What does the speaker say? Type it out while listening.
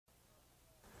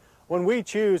When we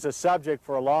choose a subject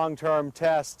for a long-term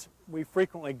test, we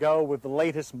frequently go with the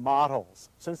latest models,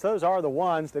 since those are the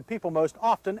ones that people most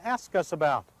often ask us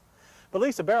about. But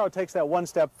Lisa Barrow takes that one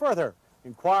step further,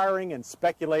 inquiring and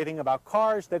speculating about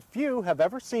cars that few have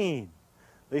ever seen.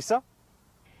 Lisa?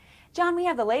 John, we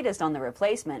have the latest on the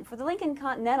replacement for the Lincoln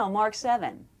Continental Mark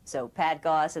VII. So Pat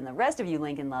Goss and the rest of you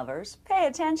Lincoln lovers, pay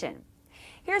attention.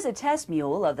 Here's a test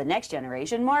mule of the next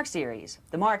generation Mark series,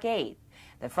 the Mark VIII.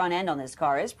 The front end on this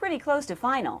car is pretty close to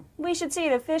final. We should see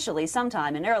it officially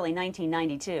sometime in early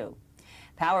 1992.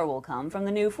 Power will come from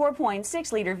the new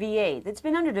 4.6-liter V8 that's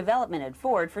been under development at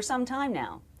Ford for some time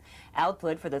now.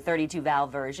 Output for the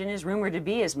 32-valve version is rumored to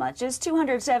be as much as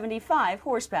 275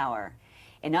 horsepower.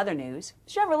 In other news,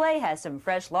 Chevrolet has some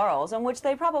fresh laurels on which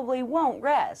they probably won't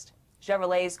rest.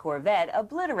 Chevrolet's Corvette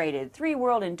obliterated 3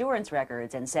 world endurance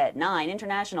records and set 9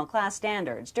 international class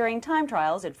standards during time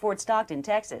trials at Fort Stockton,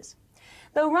 Texas.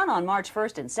 Though run on March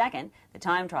 1st and 2nd, the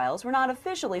time trials were not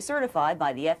officially certified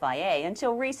by the FIA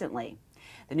until recently.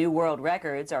 The new world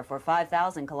records are for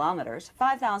 5,000 kilometers,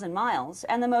 5,000 miles,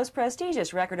 and the most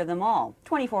prestigious record of them all,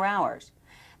 24 hours.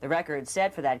 The record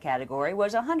set for that category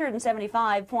was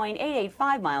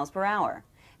 175.885 miles per hour,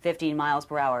 15 miles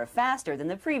per hour faster than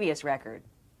the previous record.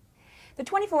 The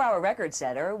 24-hour record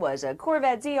setter was a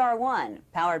Corvette ZR1,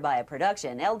 powered by a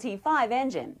production LT5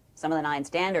 engine. Some of the 9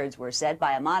 standards were set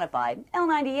by a modified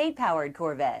L98-powered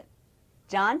Corvette.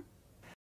 John?